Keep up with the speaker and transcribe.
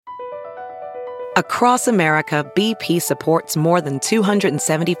Across America, BP supports more than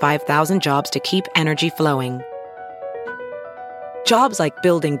 275,000 jobs to keep energy flowing. Jobs like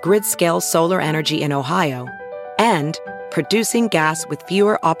building grid-scale solar energy in Ohio and producing gas with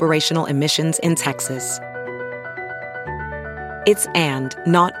fewer operational emissions in Texas. It's and,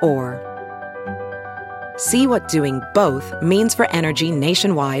 not or. See what doing both means for energy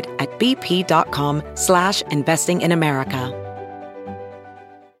nationwide at bp.com/investing in America.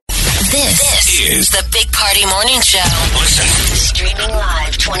 This is the Big Party Morning Show. Listen. Streaming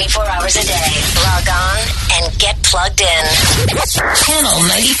live 24 hours a day. Log on and get plugged in.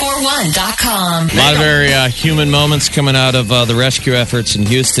 Channel941.com. A lot of very human moments coming out of the rescue efforts in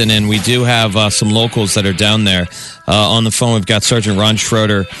Houston, and we do have some locals that are down there. On the phone, we've got Sergeant Ron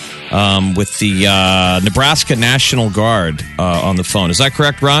Schroeder with the Nebraska National Guard on the phone. Is that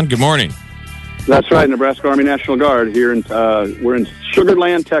correct, Ron? Good morning. That's right, Nebraska Army National Guard here in we're in Sugar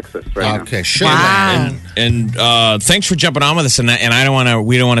Land, Texas, right now. Okay, Sugar Land. And thanks for jumping on with us. And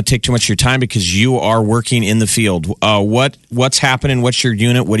we don't want to take too much of your time because you are working in the field. What's happening? What's your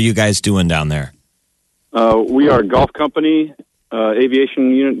unit? What are you guys doing down there? We are Gulf Company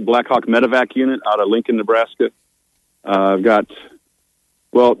Aviation Unit, Blackhawk Medevac Unit out of Lincoln, Nebraska. Total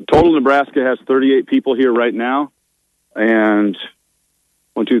Nebraska has 38 people here right now, and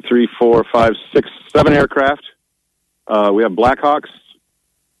 1, 2, 3, 4, 5, 6, 7 aircraft. We have Blackhawks,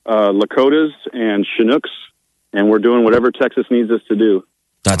 Lakotas, and Chinooks, and we're doing whatever Texas needs us to do.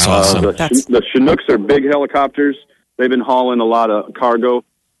 That's awesome. The Chinooks are big helicopters. They've been hauling a lot of cargo,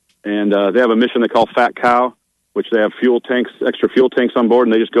 and they have a mission they call Fat Cow, which they have extra fuel tanks on board,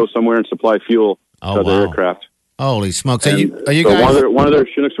 and they just go somewhere and supply fuel to other aircraft. Holy smokes. Are you so guys... one of their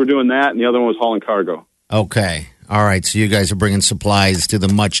Chinooks were doing that, and the other one was hauling cargo. Okay. All right. So you guys are bringing supplies to the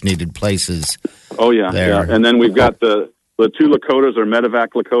much-needed places. Oh, yeah. There. Yeah. And then we've got the 2 Lakotas, or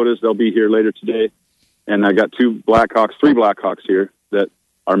Medevac Lakotas. They'll be here later today. And I got 3 Blackhawks here that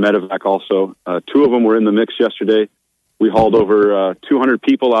are Medevac also. 2 of them were in the mix yesterday. We hauled over 200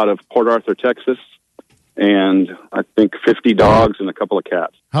 people out of Port Arthur, Texas, and I think 50 dogs and a couple of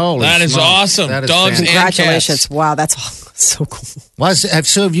cats. Holy That is smokes. awesome. That is Dogs and Congratulations. cats. Wow, that's so cool.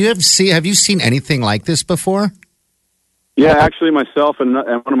 Have you seen anything like this before? Yeah, actually, myself and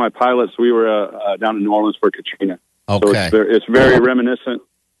one of my pilots, we were down in New Orleans for Katrina. Okay. So it's very reminiscent.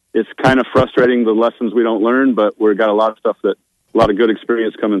 It's kind of frustrating, the lessons we don't learn, but we've got a lot of stuff a lot of good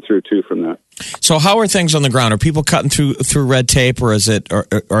experience coming through, too, from that. So how are things on the ground? Are people cutting through red tape, or is it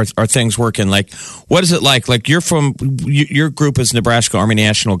are things working? Like, what is it like? Like, your group is Nebraska Army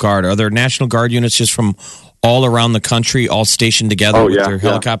National Guard. Are there National Guard units just from all around the country, all stationed together with their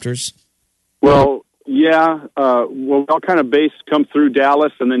helicopters? Well, yeah. We all kind of come through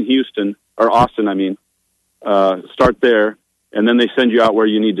Dallas and then Houston, or Austin, I mean. Start there, and then they send you out where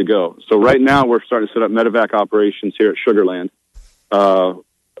you need to go. So right now we're starting to set up medevac operations here at Sugar Land.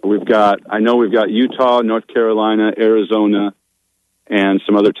 We've got Utah, North Carolina, Arizona, and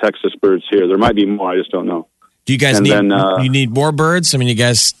some other Texas birds here. There might be more. I just don't know. Do you guys you need more birds? I mean, you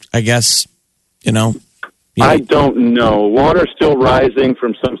guys, I guess, I don't know. Water's still rising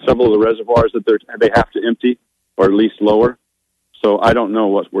from several of the reservoirs that they have to empty, or at least lower. So I don't know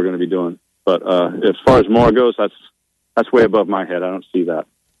what we're going to be doing. But as far as more goes, that's way above my head. I don't see that.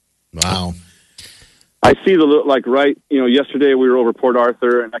 Wow. I see yesterday we were over Port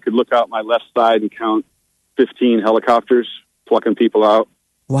Arthur, and I could look out my left side and count 15 helicopters plucking people out.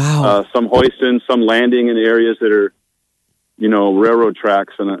 Wow. Some hoisting, some landing in areas that are, railroad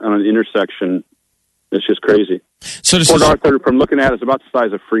tracks on an intersection. It's just crazy. So Port Arthur, from looking at it, is about the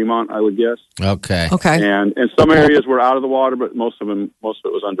size of Fremont, I would guess. Okay. And some areas were out of the water, but most of it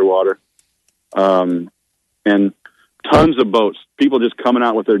was underwater. And tons of boats, people just coming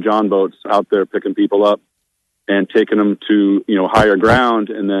out with their John boats out there, picking people up and taking them to, higher ground.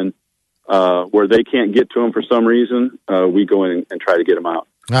 And then, where they can't get to them for some reason, we go in and try to get them out.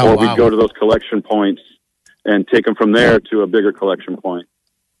 Or we go to those collection points and take them from there to a bigger collection point.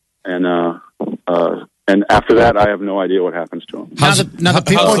 And after that, I have no idea what happens to them.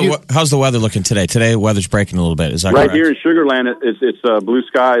 How's the weather looking today? Today, weather's breaking a little bit. Is that right correct? here in Sugar Land? It's blue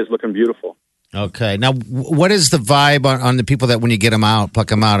skies, looking beautiful. Okay. Now, what is the vibe on the people that when you get them out, pluck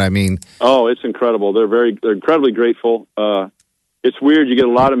them out? I mean, oh, it's incredible. They're incredibly grateful. It's weird. You get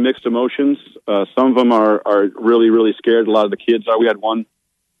a lot of mixed emotions. Some of them are really, really scared. A lot of the kids are. We had one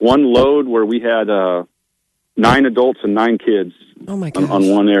load where we had 9 adults and 9 kids on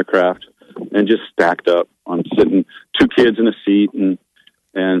one aircraft, and just stacked up on sitting, 2 kids in a seat and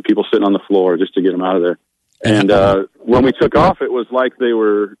people sitting on the floor just to get them out of there. And when we took off, it was like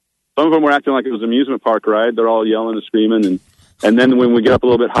some of them were acting like it was an amusement park ride. They're all yelling and screaming, and And then when we get up a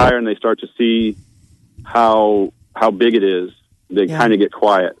little bit higher and they start to see how big it is, they kind of get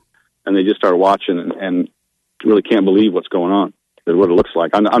quiet and they just start watching and really can't believe what's going on, what it looks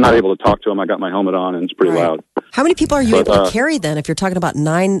like. I'm not able to talk to them. I got my helmet on and it's pretty loud. How many people are you able to carry then if you're talking about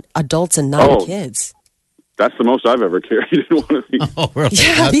 9 adults and 9 kids? That's the most I've ever carried in one of these. Oh, really?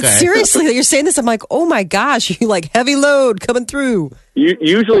 Yeah, I mean, seriously, you're saying this. I'm like, oh my gosh, you like heavy load coming through.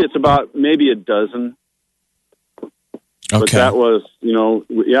 Usually it's about maybe a dozen. Okay. But that was,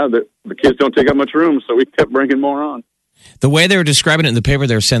 the kids don't take up much room, so we kept bringing more on. The way they were describing it in the paper,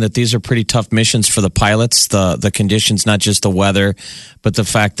 they were saying that these are pretty tough missions for the pilots. The conditions, not just the weather, but the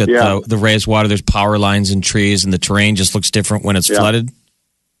fact that the raised water, there's power lines and trees, and the terrain just looks different when it's flooded.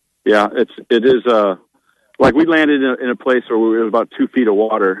 Yeah, it is. Like we landed in a place where it was about 2 feet of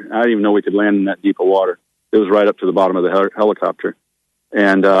water. I didn't even know we could land in that deep of water. It was right up to the bottom of the helicopter,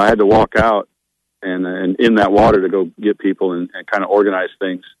 and I had to walk out and in that water to go get people and kind of organize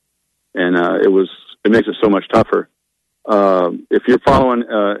things. And it makes it so much tougher. If you're following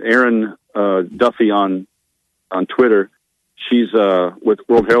Erin Duffy on Twitter, she's with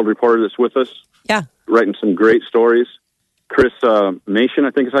World Herald Reporter that's with us. Yeah, writing some great stories. Chris Mason,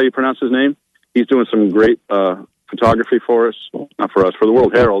 I think is how you pronounce his name. He's doing some great photography for us, not for us, for the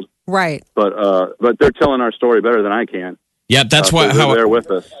World Herald. Right. But they're telling our story better than I can. Yeah, that's how they're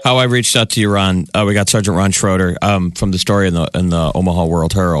with us. How I reached out to you, Ron. We got Sergeant Ron Schroeder from the story in the Omaha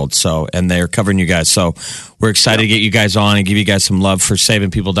World Herald. And they're covering you guys. So we're excited to get you guys on and give you guys some love for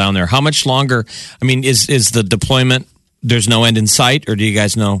saving people down there. How much longer? I mean, is the deployment? There's no end in sight, or do you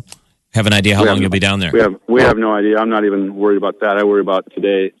guys have an idea how long you'll be down there? We have no idea. I'm not even worried about that. I worry about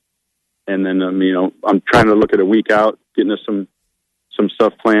today, and then I'm trying to look at a week out, getting us some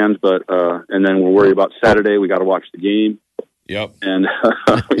stuff planned. But and then we're worried about Saturday. We got to watch the game. Yep. And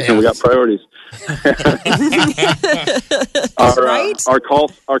we got priorities. Our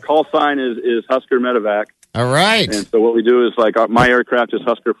call sign is Husker Medevac. All right. And so what we do is my aircraft is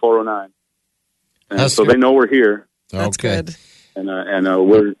Husker 409. And so they know we're here. That's good. And I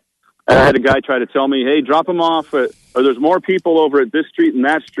had a guy try to tell me, hey, drop them off or there's more people over at this street and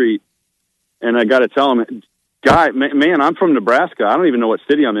that street. And I got to tell him, man, I'm from Nebraska. I don't even know what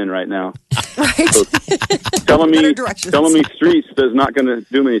city I'm in right now. Right. So telling me streets is not going to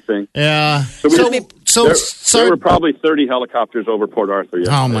do anything. Yeah. There were probably 30 helicopters over Port Arthur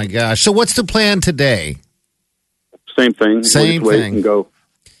yesterday. Oh my gosh. So what's the plan today? Same thing. Same we'll just thing. wait and go.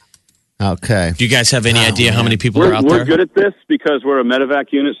 Okay. Do you guys have any idea how many people are out there? We're good at this because we're a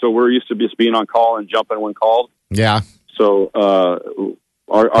medevac unit, so we're used to just being on call and jumping when called. Yeah. So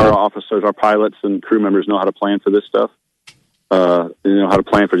our officers, our pilots, and crew members know how to plan for this stuff. They know how to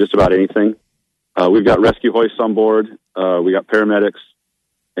plan for just about anything. We've got rescue hoists on board. We got paramedics,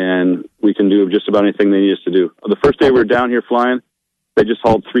 and we can do just about anything they need us to do. The first day we were down here flying, they just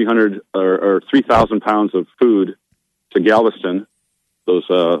hauled 300 or 3,000 pounds of food to Galveston. Those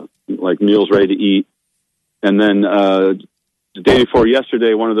meals ready to eat. And then the day before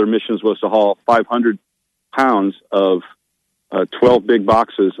yesterday, one of their missions was to haul 500 pounds of 12 big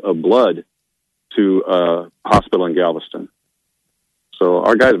boxes of blood to a hospital in Galveston. So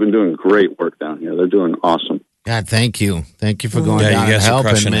our guys have been doing great work down here. They're doing awesome. God, thank you. Thank you for going down and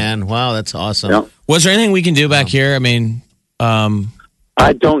helping, man. Wow, that's awesome. Yeah. Was there anything we can do back here? I mean,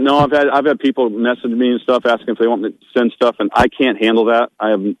 I don't know. I've had people message me and stuff asking if they want me to send stuff, and I can't handle that.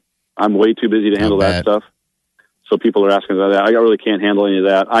 I'm way too busy to handle that stuff. So people are asking about that. I really can't handle any of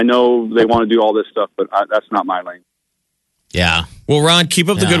that. I know they want to do all this stuff, but that's not my lane. Yeah. Well, Ron, keep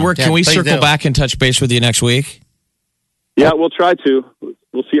up the good work. Can we circle back and touch base with you next week? Yeah, we'll try to.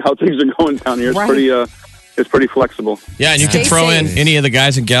 We'll see how things are going down here. It's pretty flexible. Yeah, and you can throw in any of the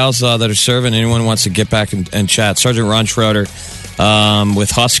guys and gals that are serving. Anyone wants to get back and chat. Sergeant Ron Schroeder with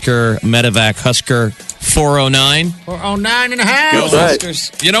Husker Medevac, Husker 409. 409 and a half. Go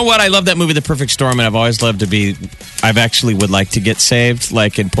Huskers. You know what? I love that movie, The Perfect Storm, and I've always loved to be... I've actually would like to get saved,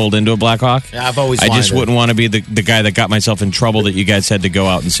 and pulled into a Black Hawk. Yeah, I've always I just wouldn't want to be the guy that got myself in trouble that you guys had to go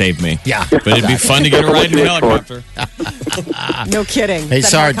out and save me. Yeah. But it'd be fun to get a ride in a helicopter. No kidding. Hey,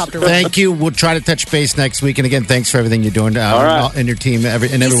 Sarge, thank you. We'll try to touch base next week. And again, thanks for everything you're doing and your team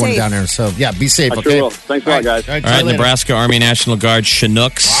and everyone safe. down there. So, yeah, be safe, I okay? sure will. Thanks a lot, guys. All right, Nebraska Army National Guard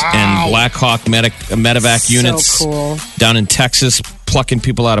Chinooks and Black Hawk medevac units So cool. down in Texas plucking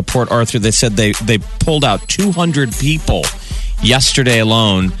people out of Port Arthur. They said they pulled out 200 people yesterday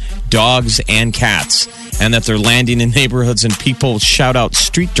alone dogs and cats, and that they're landing in neighborhoods and people shout out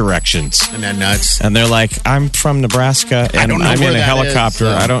street directions. Isn't that nuts? And they're like, I'm from Nebraska, and don't know I'm where in a that helicopter.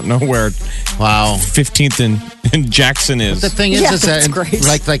 is, so. I don't know where Wow. 15th and Jackson is. The thing is, Yeah, is that, that's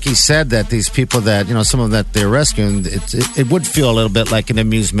great. like he said, that these people that, some of them that they're rescuing, it would feel a little bit like an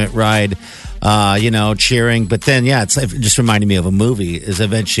amusement ride, cheering. But then, it just reminded me of a movie, is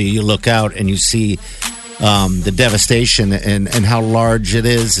eventually you look out and you see the devastation and how large it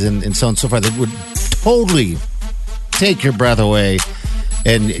is and so on and so forth. It would totally take your breath away.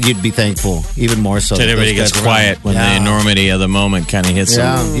 And you'd be thankful, even more so. That everybody gets quiet when the enormity of the moment kind of hits them.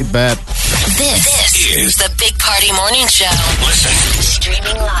 Yeah, you bet. This is the Big Party Morning Show. Listen.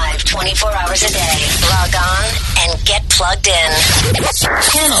 Streaming live 24 hours a day. Log on and get plugged in.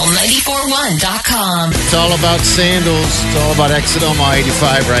 Channel941.com. It's all about sandals. It's all about Exit Omaha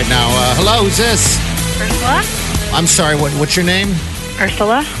 85 right now. Hello, who's this? Ursula? I'm sorry, what's your name?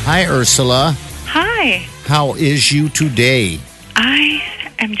 Ursula? Hi, Ursula. Hi. How is you today? I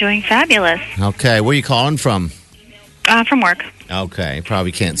am doing fabulous. Okay, where are you calling from? From work. Okay,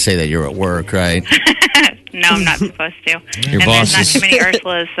 probably can't say that you're at work, right? No, I'm not supposed to. Your and boss there's not is- too many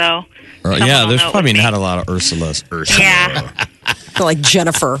Ursulas, so... Yeah, there's know probably it was not me. a lot of Ursulas. Yeah. They're like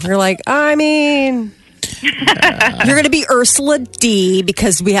Jennifer. You're like, I mean, you're going to be Ursula D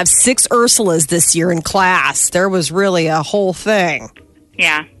because we have 6 Ursulas this year in class. There was really a whole thing.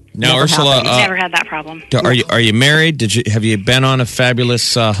 Yeah. Now, Never Ursula, happened. Never had that problem. are you married? Have you been on a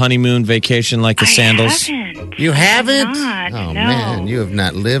fabulous honeymoon vacation like the Sandals? I haven't. You haven't? Not, Oh, no. man, you have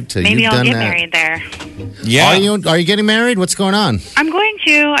not lived till Maybe you've I'll done get that. married there. Yeah. Are you getting married? What's going on? I'm going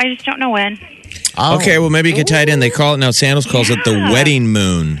to. I just don't know when. Oh. Okay, well, maybe you could tie it in. They call it now, Sandals calls it the Yeah. wedding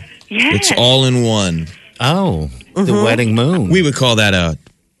moon. Yes. It's all in one. Oh, the wedding moon. We would call that a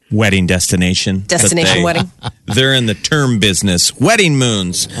wedding destination. but Destination wedding. They're in the term business. Wedding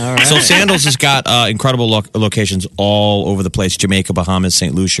moons. So Sandals has got incredible locations all over the place. Jamaica, Bahamas,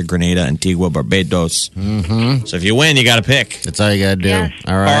 St. Lucia, Grenada, Antigua, Barbados. Mm-hmm. So if you win, you got to pick. That's all you got to do. Yes.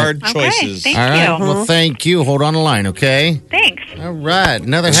 All right. Hard Okay, choices. thank All right. you. Well, thank you. Hold on the line, okay? Thanks. All right.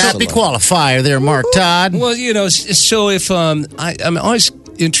 Another Ursula. happy qualifier there, Mark Todd. Well, so if I'm always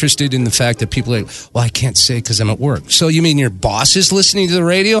interested in the fact that people are, well, I can't say because I'm at work. So you mean your boss is listening to the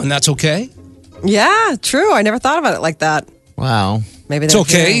radio and that's okay? Yeah, true. I never thought about it like that. Wow. Maybe It's they're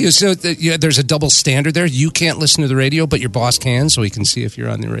okay. hearing- So there's a double standard there. You can't listen to the radio, but your boss can, so he can see if you're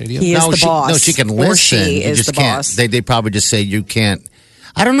on the radio. He is the boss. No, she can Or listen. she You is just the can't. boss. They probably just say you can't.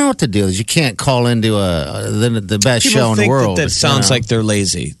 I don't know what the deal is. You can't call into the best People show in the think world. that sounds like they're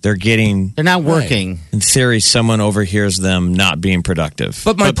lazy. They're getting, they're not working. in theory, someone overhears them not being productive.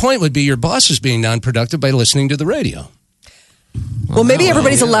 But my point would be your boss is being non-productive by listening to the radio. Well, maybe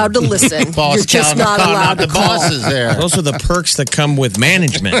everybody's allowed to listen. Boss You're just calling not allowed the to call. bosses there. Those are the perks that come with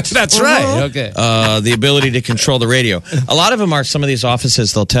management. That's right. Okay. The ability to control the radio. A lot of them are, some of these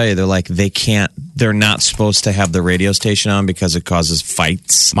offices, they'll tell you, they're not supposed to have the radio station on because it causes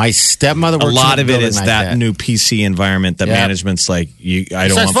fights. My stepmother A works lot in of a it building is like that new PC environment that Yeah. management's like, I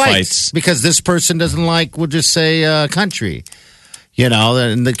don't Starts want fights. because this person doesn't like, we'll just say, country.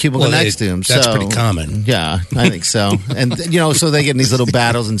 And the people Well, next to him. that's So, pretty common. Yeah, I think so. And so they get in these little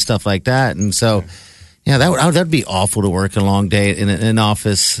battles and stuff like that. And so, yeah, that'd be awful to work a long day in an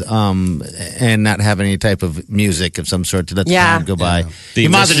office and not have any type of music of some sort to let the Yeah. time go by. The You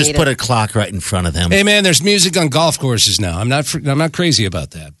might as well just Need put it. a clock right in front of them. Hey man, there's music on golf courses now. I'm not crazy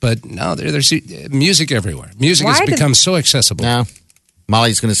about that, but no, there's music everywhere. Music Why has did- become so accessible. No.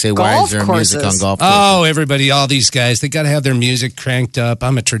 Molly's going to say, why Golf is there music courses. on golf courses? Oh, everybody, all these guys, they got to have their music cranked up.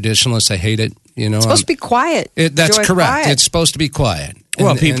 I'm a traditionalist. I hate it. It's supposed to be quiet. That's Enjoy correct. quiet. It's supposed to be quiet.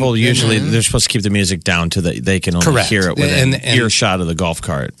 Well, And- people and- usually, they're supposed to keep the music down to they can only Correct. hear it within And- earshot of the golf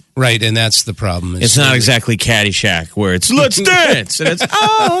cart. right, and that's the problem. It's not exactly Caddyshack where it's let's dance and it's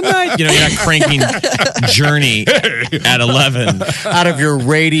all night. You're not cranking Journey at 11. Out of your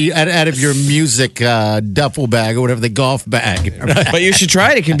out of your music duffel bag or whatever, the golf bag. But you should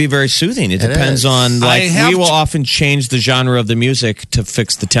try it. It can be very soothing. It depends is. on I have we will to- often change the genre of the music to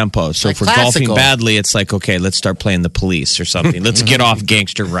fix the tempo. So Like if we're classical. golfing badly, it's like, okay, let's start playing the Police or something. Let's get off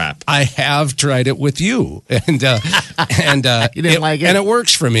gangster rap. I have tried it with you, and You didn't like it? and it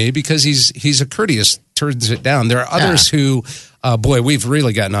works for me because he's a courteous, turns it down. There are others who, boy, we've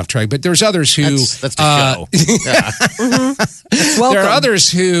really gotten off track. But there's others who That's the show. Welcome. there are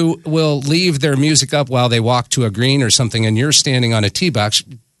others who will leave their music up while they walk to a green or something, and you're standing on a tee box.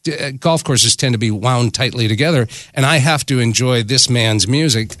 Golf courses tend to be wound tightly together, and I have to enjoy this man's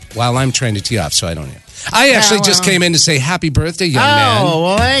music while I'm trying to tee off, so I don't. I actually just came in to say happy birthday, young man. Oh,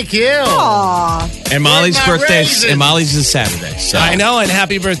 well, thank you. And Molly's Where's my birthday, raisins? and Molly's is Saturday. So. I know, and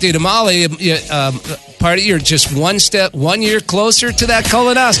happy birthday to Molly. Party, you're just one year closer to that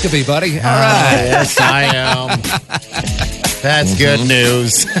colonoscopy, buddy. All right. Yes, I am. That's good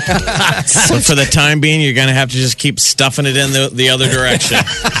news. But for the time being, you're going to have to just keep stuffing it in the other direction.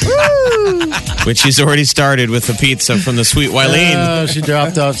 Which he's already started with the pizza from the Sweet Wileen. Oh, she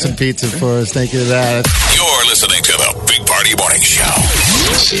dropped off some pizza for us. Thank you for that. You're listening to the Big Party Morning Show.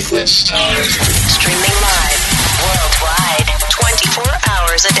 Sequence start. Streaming live worldwide 24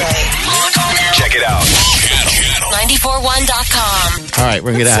 hours a day. Log on now. Check it out. 941.com. All right,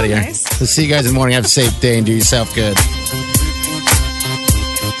 we're going to get out of here. We'll see you guys in the morning. Have a safe day and do yourself good.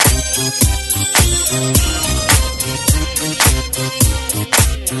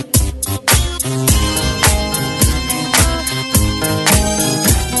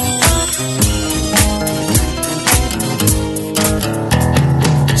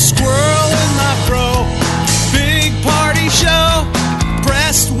 Squirrel in my fro. Big party show.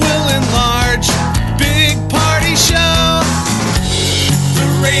 Breast will enlarge. Big party show. The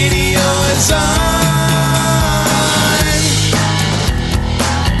radio is on.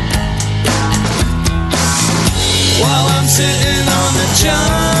 While I'm sitting on the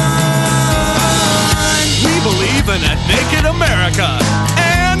john. We believe in a naked America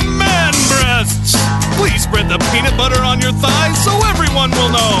and man breasts. Please spread the peanut butter on your thighs so everyone will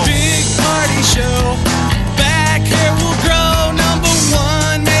know. Big party show. Back hair will grow. Number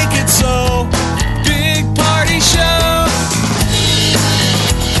one, make it so. Big party show.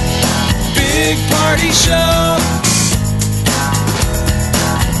 Big party show.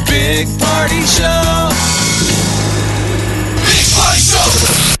 Big party show.